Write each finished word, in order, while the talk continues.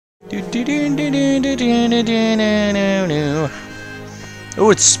Oh,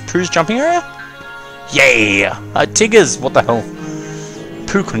 it's Pooh's jumping area? Yeah! Tigger's, what the hell?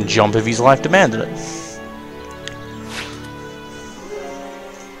 Pooh couldn't jump if his life demanded it.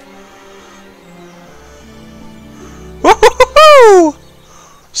 Woohoo!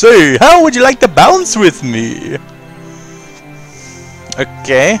 Say, how would you like to bounce with me?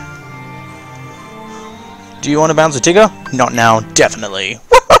 Okay. Do you want to bounce with Tigger? Not now, definitely.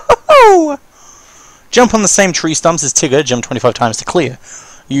 Woohoo! Jump on the same tree stumps as Tigger, jump 25 times to clear.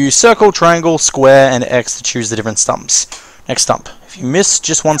 Use circle, triangle, square, and X to choose the different stumps. Next stump. If you miss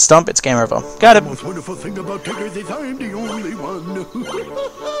just one stump, it's game over. Got it. Most wonderful thing about Tigger is I'm the only one.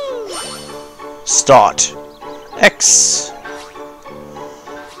 Start. X.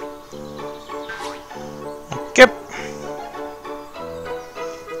 Okay.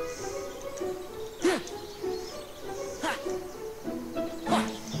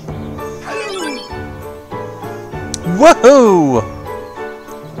 Woohoo!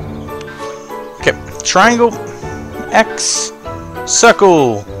 Okay, triangle, X,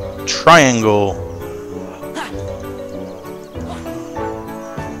 circle, triangle.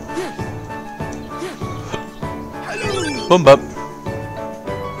 Boom bop.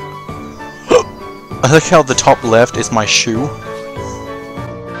 I like how the top left is my shoe.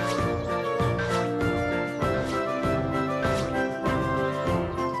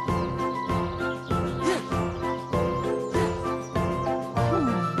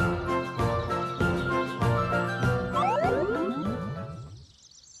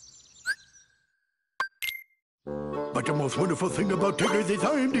 But the most wonderful thing about Tigger is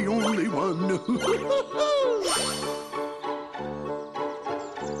I'm the only one.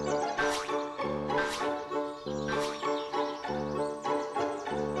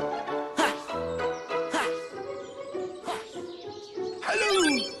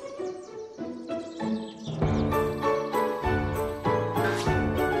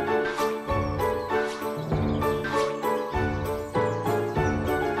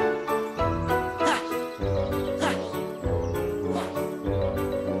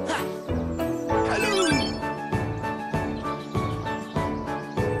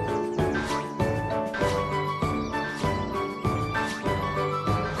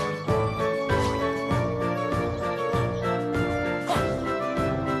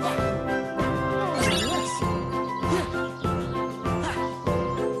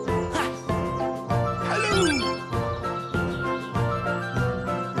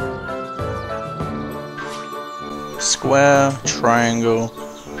 Square, triangle,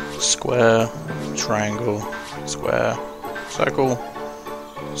 square, triangle, square, circle,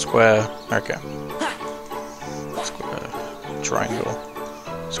 square, okay. Square, triangle,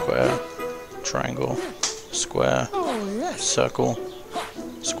 square, triangle, square, circle,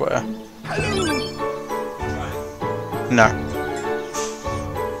 square. No.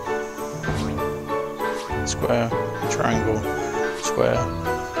 Square, triangle, square,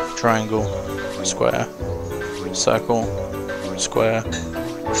 triangle, square. Circle, square,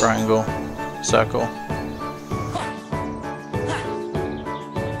 triangle, circle.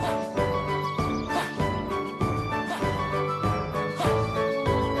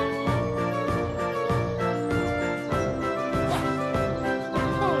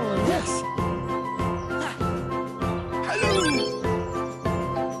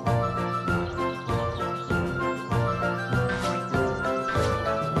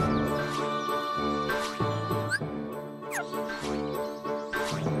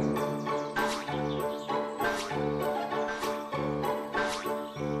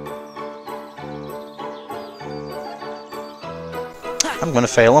 I'm gonna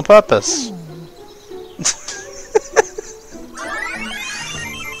fail on purpose.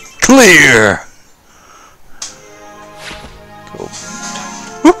 Clear! Cool.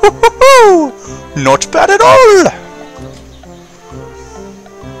 Not bad at all!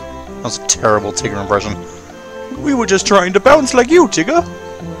 That was a terrible Tigger impression. We were just trying to bounce like you, Tigger.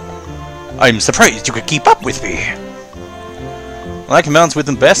 I'm surprised you could keep up with me. Well, I can bounce with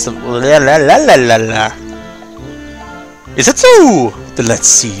them best of la la la la la la. Is it so? Then let's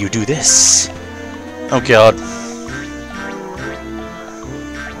see you do this. Oh god.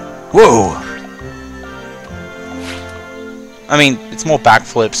 Whoa! I mean, it's more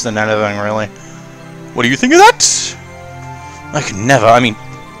backflips than anything, really. What do you think of that? I could never, I mean...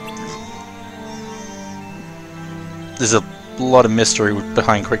 There's a lot of mystery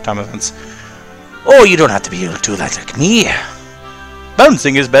behind quick time events. Oh, you don't have to be able to do that like me.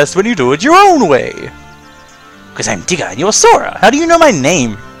 Bouncing is best when you do it your own way. Because I'm Tigger and you're Sora. How do you know my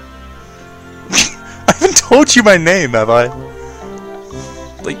name? I haven't told you my name, have I?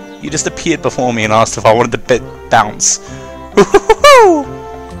 Like, you just appeared before me and asked if I wanted to bounce. Woohoo!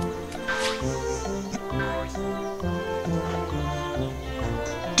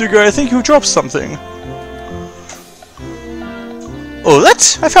 Digger, I think you dropped something. Oh,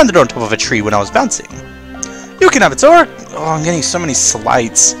 that? I found it on top of a tree when I was bouncing. You can have it, Sora. Oh, I'm getting so many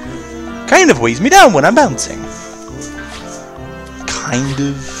slides. Kind of weighs me down when I'm bouncing. Kind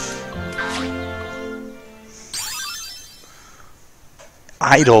of.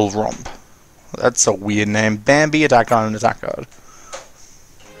 Idol Romp. That's a weird name. Bambi, attack on, and attack card.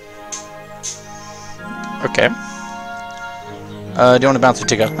 Okay. Do you want to bounce with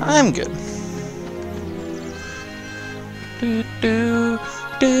Tigger? I'm good. Do do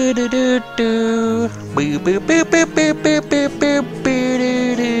do do do do. Boo boo boo boo boo boo boo boo boo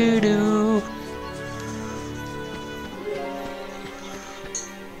do do do.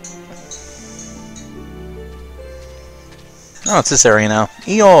 Oh, it's this area now.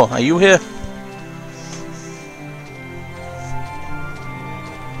 Eeyore, are you here?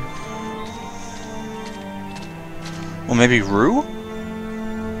 Or maybe Roo?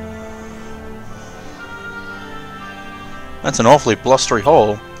 That's an awfully blustery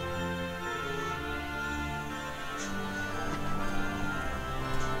hole.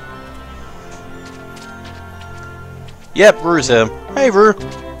 Yep, Roo's here. Hey, Roo!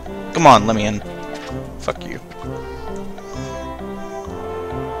 Come on, let me in. Fuck you.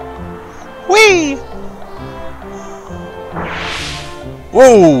 Whee!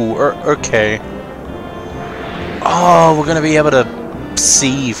 Whoa! Okay. Oh, we're gonna be able to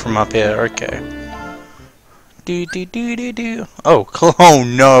see from up here. Okay. Do do do do do. Oh, oh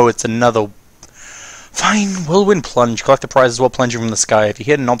no! It's another. Fine. Whirlwind plunge. Collect the prizes while plunging from the sky. If you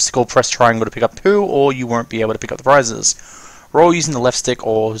hit an obstacle, press triangle to pick up poo, or you won't be able to pick up the prizes. Roll using the left stick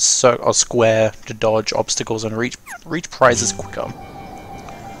or square to dodge obstacles and reach prizes quicker.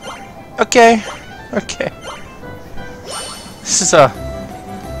 Okay. Okay. This is a.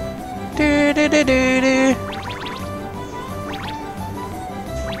 Do do do do do.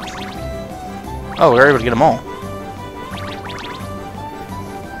 Oh, we're able to get them all.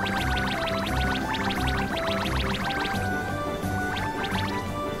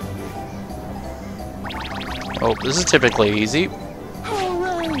 Oh, this is typically easy.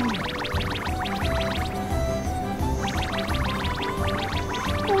 Hooray!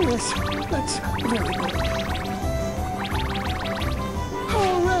 Oh yes, that's very good.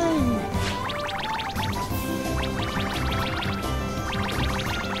 Hooray!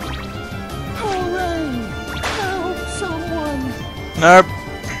 Hooray! Help someone! Nope.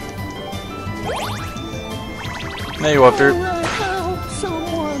 There you are, Drew. Hooray! Help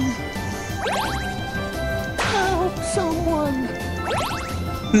someone! Help someone!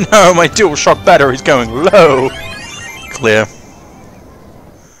 No, my dual shock battery's going low. Clear.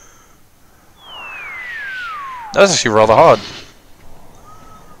 That was actually rather hard.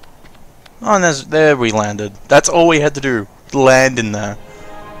 Oh, and there we landed. That's all we had to do. Land in there.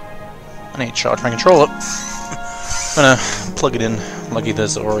 I need to charge my controller. I'm gonna plug it in. Lucky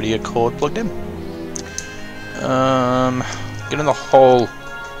there's already a cord plugged in. Get in the hole.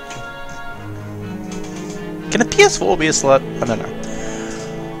 Can a PS4 be a slut? I don't know.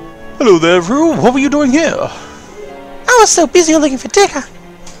 Hello there, Roo. What were you doing here? I was so busy looking for Tigger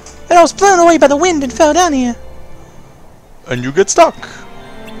that I was blown away by the wind and fell down here. And you get stuck.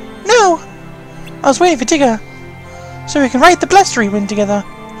 No! I was waiting for Tigger so we can ride the blustery wind together.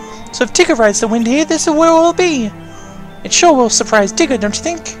 So if Tigger rides the wind here, this is where we'll be. It sure will surprise Tigger, don't you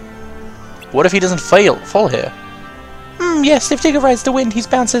think? What if he doesn't fall here? Yes, if Tigger rides the wind, he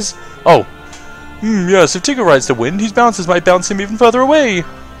bounces. Oh. Yes, if Tigger rides the wind, his bounces might bounce him even further away.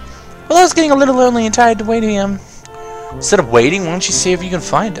 Well, I was getting a little lonely and tired waiting him. Instead of waiting, why don't you see if you can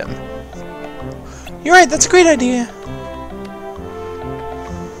find him? You're right, that's a great idea.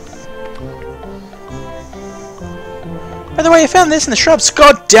 By the way, I found this in the shrubs.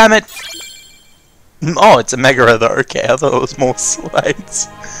 God damn it! Oh, it's a Mega though. Okay, I thought it was more slides.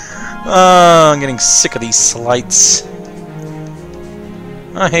 I'm getting sick of these slides.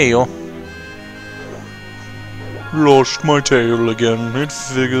 Oh, hey, you. Lost my tail again. It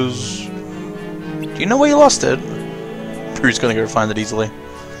figures. Do you know where you lost it? Pooh's gonna go find it easily.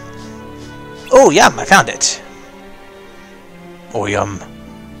 Oh, yum, I found it. Oh, yum.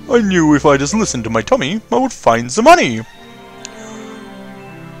 I knew if I just listened to my tummy, I would find some honey.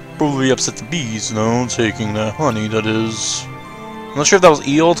 Probably upset the bees, though, taking their honey, that is. I'm not sure if that was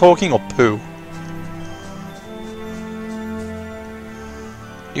Eeyore talking or Pooh.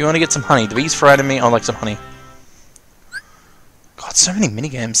 Do you want to get some honey? The bees frighten me. I like some honey. God, so many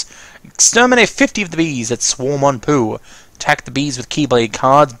minigames. Exterminate 50 of the bees that swarm on Pooh. Attack the bees with Keyblade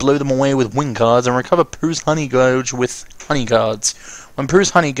cards, blow them away with wing cards, and recover Pooh's honey gouge with honey cards. When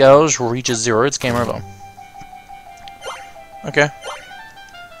Pooh's honey gouge reaches 0, it's game over. Okay.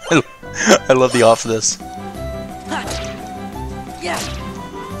 I love the art for this.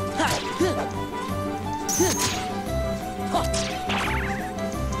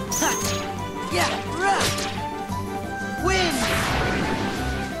 Win!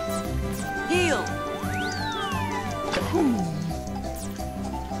 Heal!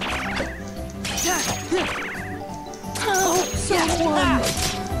 Help someone!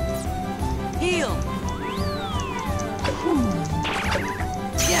 Heal!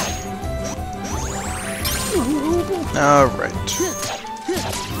 Alright.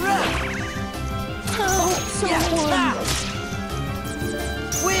 Help someone!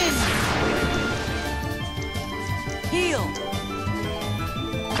 Win! Heal!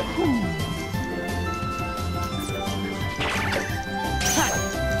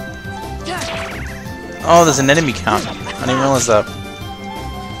 Oh, there's an enemy count. I didn't even realize that.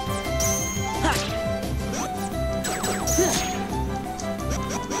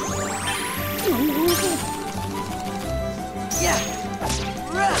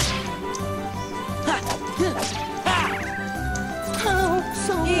 Help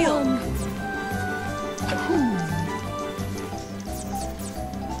someone!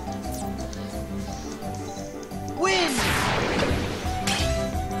 Win!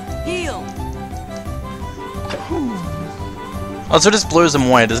 Heal! Oh, so it just blows them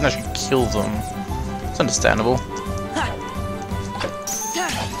away. It doesn't actually kill them. It's understandable.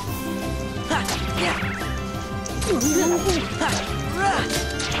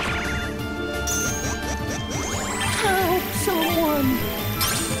 Help someone!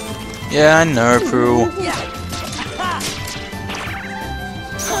 Yeah, I know, Pooh.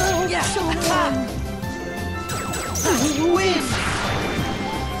 Help someone! Win!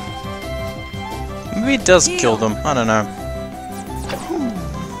 Maybe it does kill them. I don't know.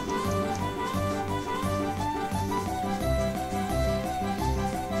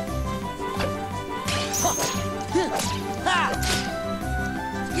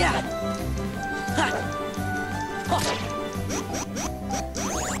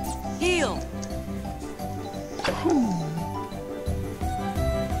 Heal!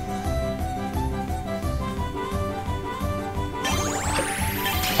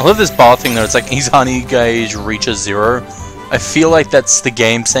 I love this bar thing though. It's like his honey gauge reaches 0. I feel like that's the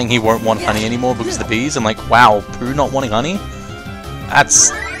game saying he won't want honey anymore because of the bees. I'm like, wow, Pooh not wanting honey?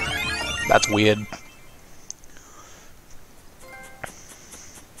 That's weird.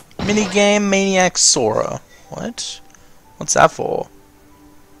 Minigame Maniac Sora. What? What's that for?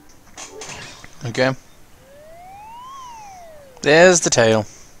 Okay. There's the tail.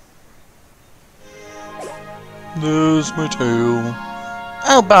 There's my tail.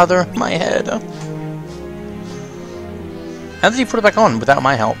 Oh bother, my head. How did you put it back on without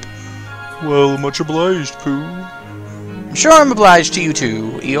my help? Well, much obliged, Pooh. I'm sure I'm obliged to you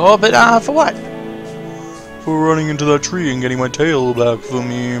too, Eeyore, but for what? For running into that tree and getting my tail back for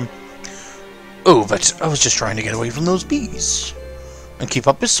me. Oh, but I was just trying to get away from those bees. And keep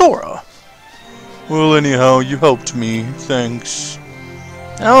up with Sora. Well, anyhow, you helped me. Thanks.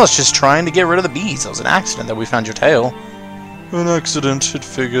 I was just trying to get rid of the bees. It was an accident that we found your tail. An accident, it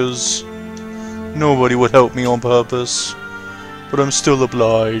figures. Nobody would help me on purpose. But I'm still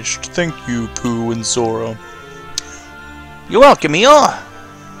obliged. Thank you, Pooh and Sora. You're welcome, Eeyore.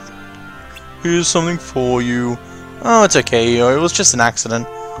 Here's something for you. Oh, it's okay, Eeyore. It was just an accident.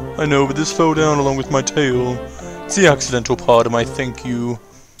 I know, but this fell down along with my tail. It's the accidental part of my thank you.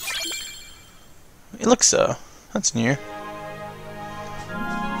 It looks so. That's new.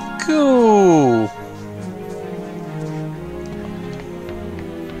 Cool.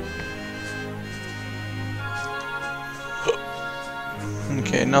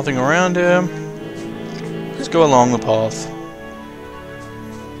 Okay, nothing around here. Let's go along the path.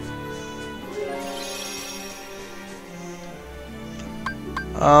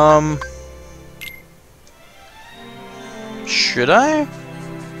 Should I?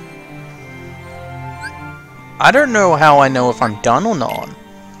 I don't know how I know if I'm done or not.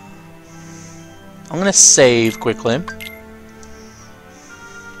 I'm gonna save quickly.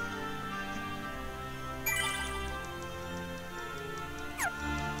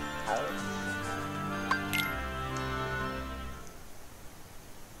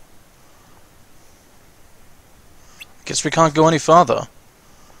 Guess we can't go any farther.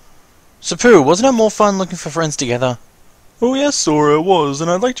 So Pooh, wasn't it more fun looking for friends together? Oh yes, Sora, it was, and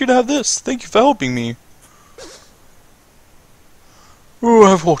I'd like you to have this. Thank you for helping me. Oh,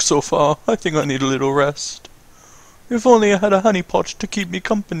 I've walked so far. I think I need a little rest. If only I had a honeypot to keep me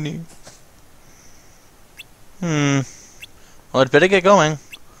company. Well, I'd better get going.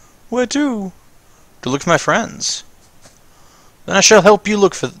 Where to? To look for my friends. Then I shall help you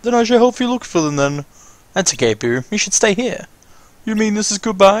look for them then. That's okay, Boo. You should stay here. You mean this is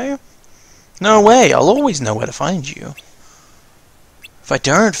goodbye? No way, I'll always know where to find you. If I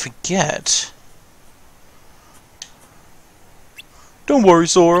don't forget... Don't worry,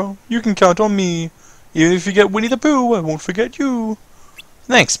 Sora. You can count on me. Even if you get Winnie the Pooh, I won't forget you.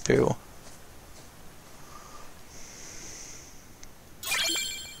 Thanks, Pooh.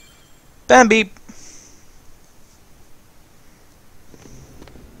 Bambi!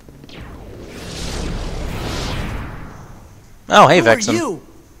 Oh, hey, Who are Vexen. you?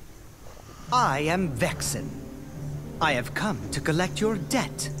 I am Vexen. I have come to collect your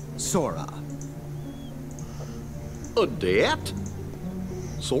debt, Sora. A debt?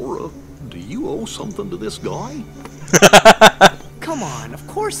 Sora, do you owe something to this guy? Come on, of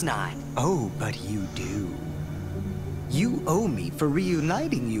course not. Oh, but you do. You owe me for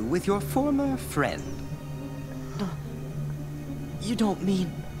reuniting you with your former friend. You don't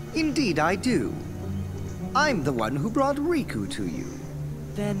mean... Indeed I do. I'm the one who brought Riku to you.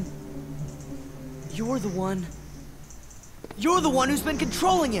 Then... You're the one who's been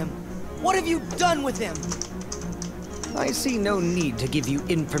controlling him! What have you done with him? I see no need to give you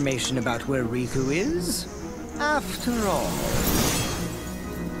information about where Riku is. After all...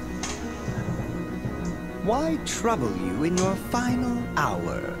 Why trouble you in your final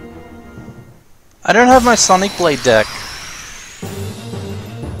hour? I don't have my Sonic Blade deck.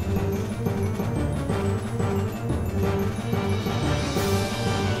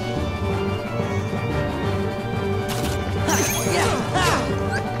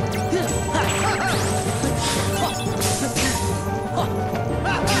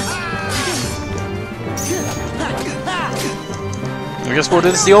 I guess we'll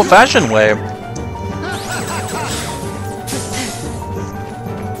do this the old-fashioned way.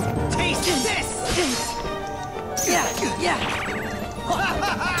 Taste this!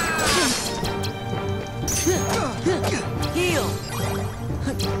 Heal!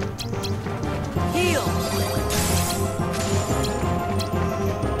 Heal!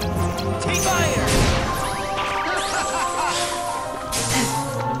 Take fire!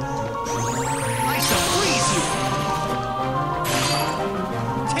 I shall freeze you!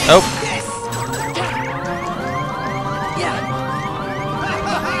 Nope. This!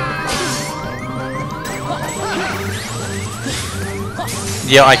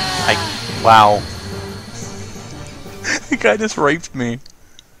 Yeah, wow. The guy just raped me.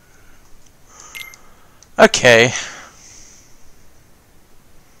 Okay.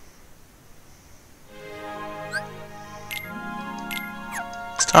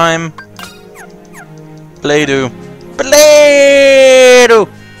 It's time. Play-Doh. Play-Doh!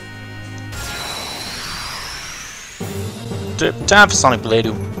 Time for Sonic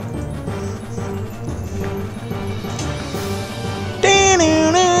Play-Doh.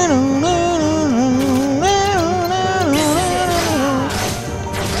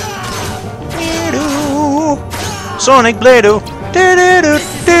 Sonic Play-Doh.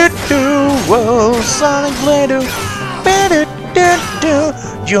 Whoa, Sonic Play-Doh.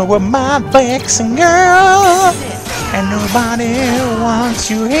 You were my Vexen girl, and nobody wants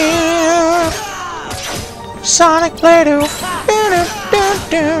you here. Sonic Play-Doh.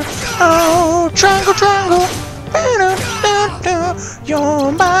 Oh, triangle, triangle.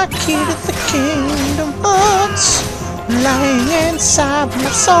 You're my key to the kingdom hearts, lying inside my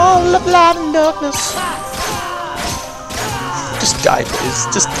soul of light and darkness. Just die, please.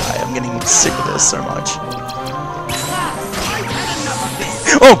 Just die. I'm getting sick of this so much.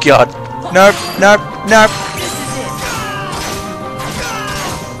 Oh god. Nope, nope, nope.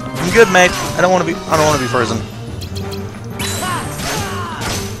 I'm good, mate. I don't want to be frozen.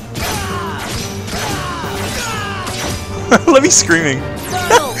 Let me screaming.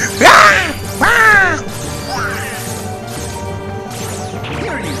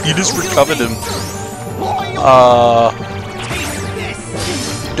 You just recovered him.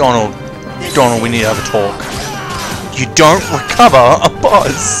 Donald, we need to have a talk. You don't recover a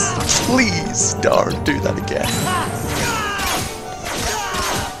boss. Please don't do that again.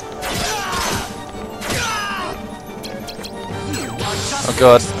 Oh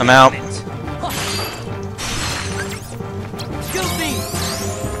god, I'm out.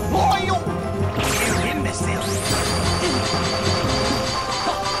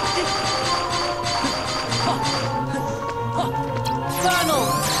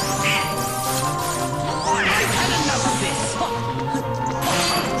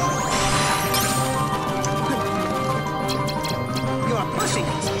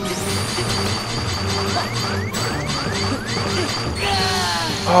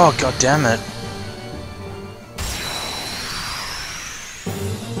 Oh, god damn it.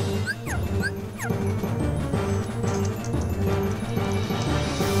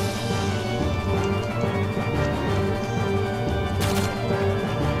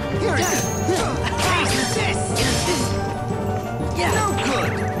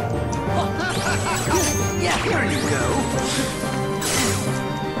 Here you go.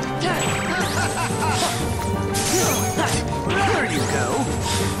 Here you go.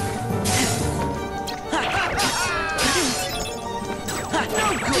 No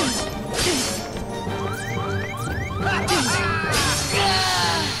good.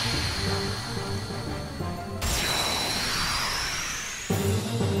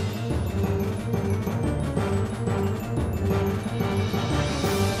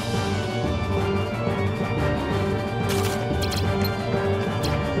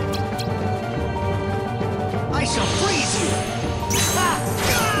 I shall freeze you!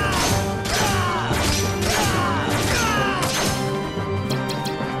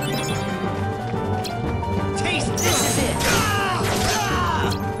 Taste this is it!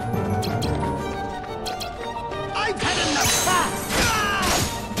 I've had enough!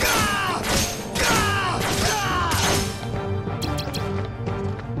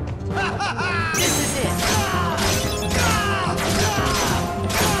 This is it!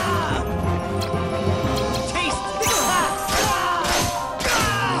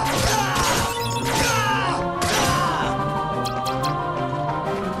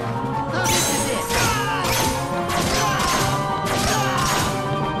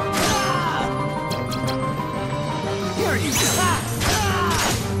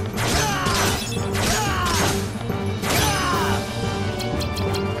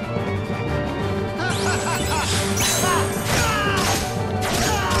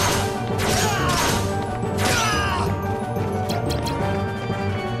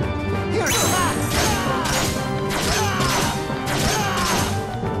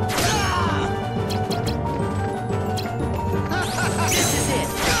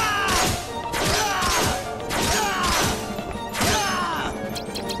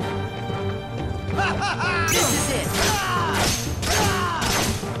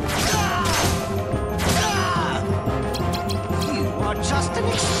 Just an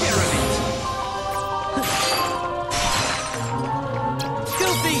experiment.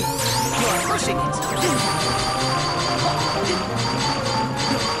 Filthy! You are pushing it.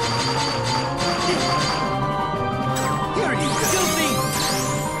 Here you go. Filthy!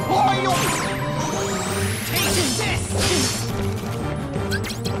 Oil! Taste this!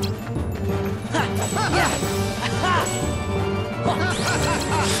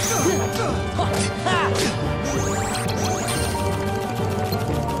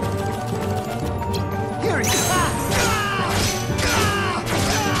 Here you go.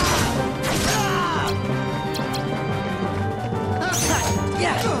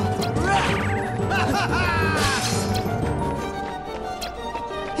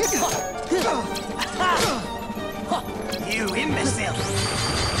 You imbecile!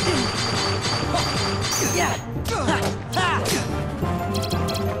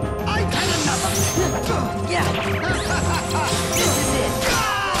 I've had enough! This is it!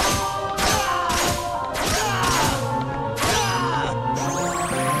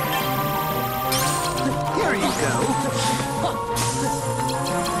 Here you go!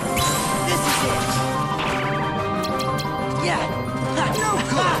 This is it! No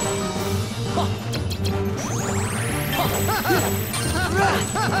good!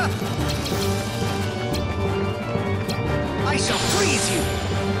 I shall freeze you!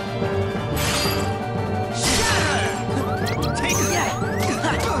 Shatter! Take that!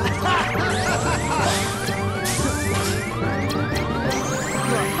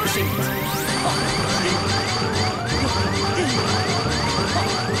 You're pushing it!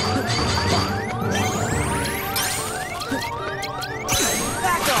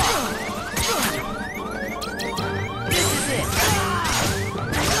 Back off! This is it!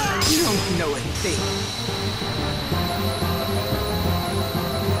 You don't know a thing!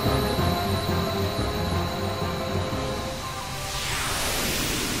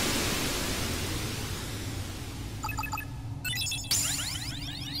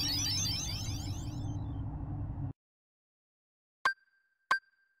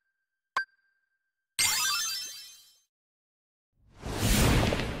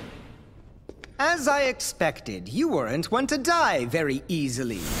 As I expected, you weren't one to die very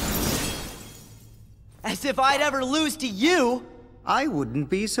easily. As if I'd ever lose to you! I wouldn't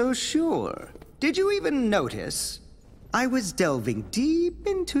be so sure. Did you even notice? I was delving deep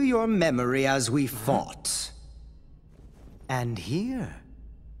into your memory as we fought. And here,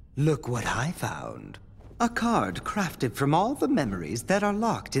 Look what I found. A card crafted from all the memories that are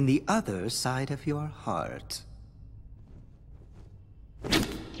locked in the other side of your heart.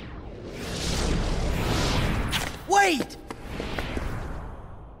 Wait!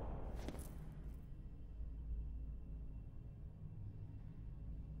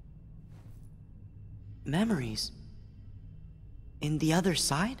 Memories? In the other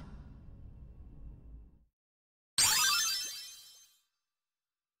side?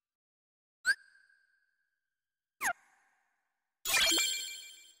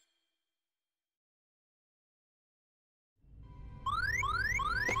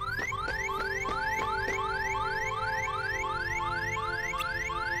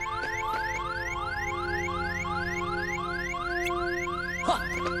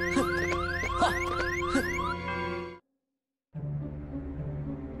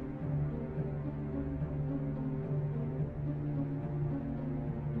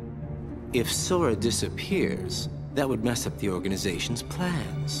 If Sora disappears, that would mess up the organization's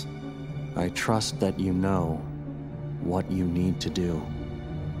plans. I trust that you know what you need to do.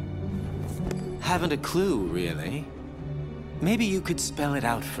 Haven't a clue, really. Maybe you could spell it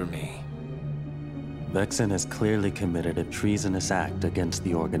out for me. Vexen has clearly committed a treasonous act against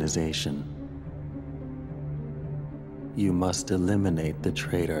the organization. You must eliminate the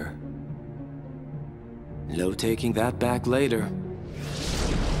traitor. No taking that back later.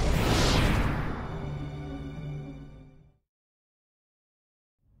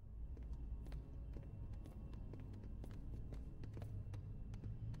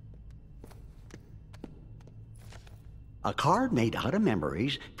 A card made out of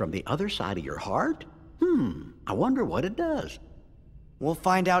memories from the other side of your heart? I wonder what it does. We'll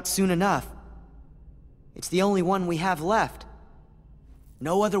find out soon enough. It's the only one we have left.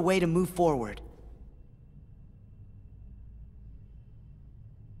 No other way to move forward.